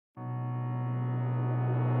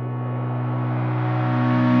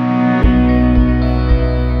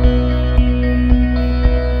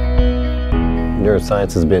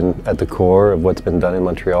Neuroscience has been at the core of what's been done in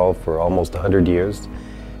Montreal for almost 100 years.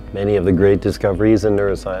 Many of the great discoveries in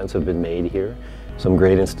neuroscience have been made here. Some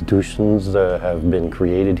great institutions have been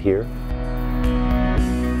created here.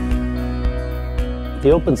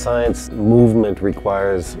 The open science movement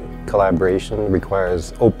requires collaboration,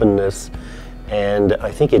 requires openness, and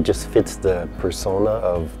I think it just fits the persona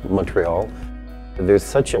of Montreal. There's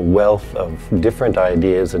such a wealth of different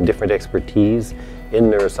ideas and different expertise in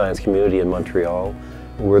the neuroscience community in Montreal.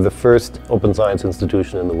 We're the first open science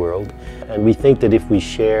institution in the world, and we think that if we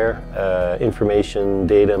share information,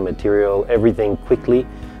 data, material, everything quickly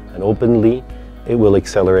and openly, it will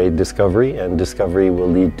accelerate discovery, and discovery will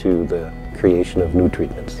lead to the creation of new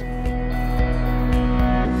treatments.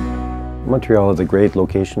 Montreal is a great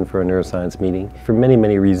location for a neuroscience meeting for many,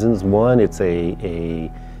 many reasons. One, it's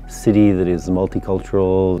a city that is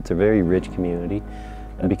multicultural. It's a very rich community.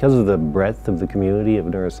 And because of the breadth of the community of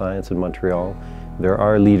neuroscience in Montreal, there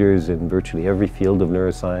are leaders in virtually every field of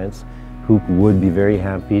neuroscience who would be very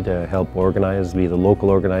happy to help organize, be the local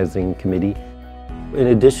organizing committee. In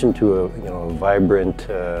addition to a vibrant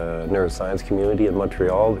neuroscience community in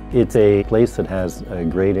Montreal, it's a place that has a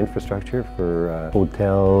great infrastructure for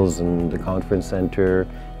hotels and the conference center.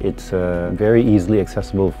 It's very easily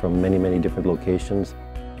accessible from many, many different locations.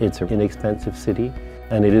 It's an inexpensive city,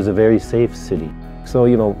 and it is a very safe city. So,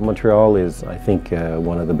 Montreal is, I think,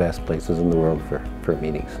 one of the best places in the world for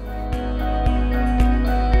meetings.